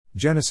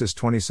Genesis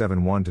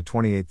 27 1 to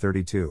 28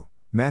 32,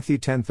 Matthew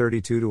 10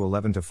 32 to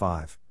 11 to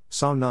 5,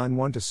 Psalm 9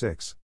 1 to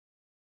 6.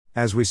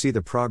 As we see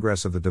the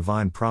progress of the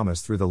divine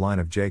promise through the line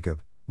of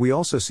Jacob, we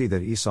also see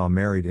that Esau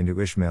married into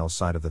Ishmael's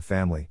side of the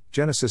family,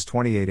 Genesis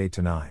 28 8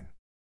 to 9.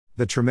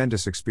 The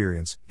tremendous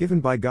experience,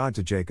 given by God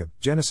to Jacob,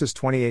 Genesis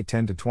 28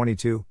 10 to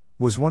 22,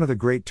 was one of the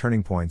great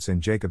turning points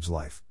in Jacob's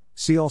life.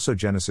 See also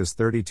Genesis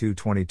 32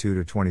 22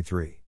 to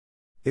 23.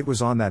 It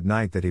was on that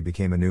night that he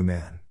became a new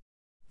man.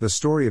 The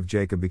story of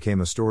Jacob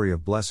became a story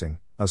of blessing,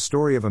 a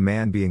story of a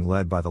man being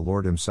led by the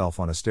Lord himself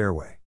on a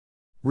stairway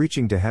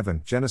reaching to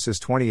heaven, Genesis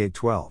 28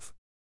 12.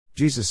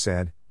 Jesus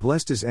said,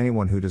 "Blessed is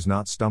anyone who does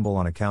not stumble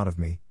on account of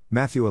me,"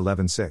 Matthew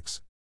 11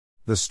 6.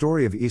 The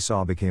story of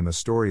Esau became a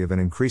story of an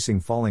increasing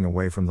falling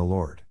away from the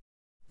Lord.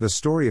 The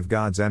story of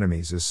God's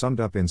enemies is summed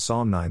up in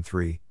Psalm 9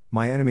 3,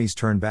 "My enemies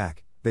turn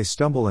back, they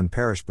stumble and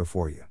perish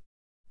before you."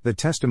 The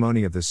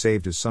testimony of the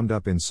saved is summed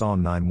up in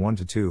Psalm 9 1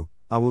 to 2,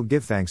 "I will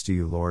give thanks to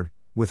you, Lord,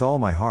 with all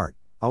my heart,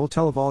 I will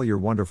tell of all your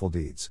wonderful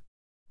deeds.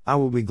 I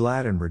will be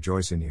glad and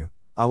rejoice in you,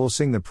 I will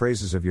sing the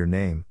praises of your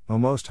name, O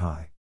Most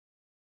High."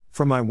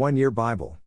 From my 1 Year Bible.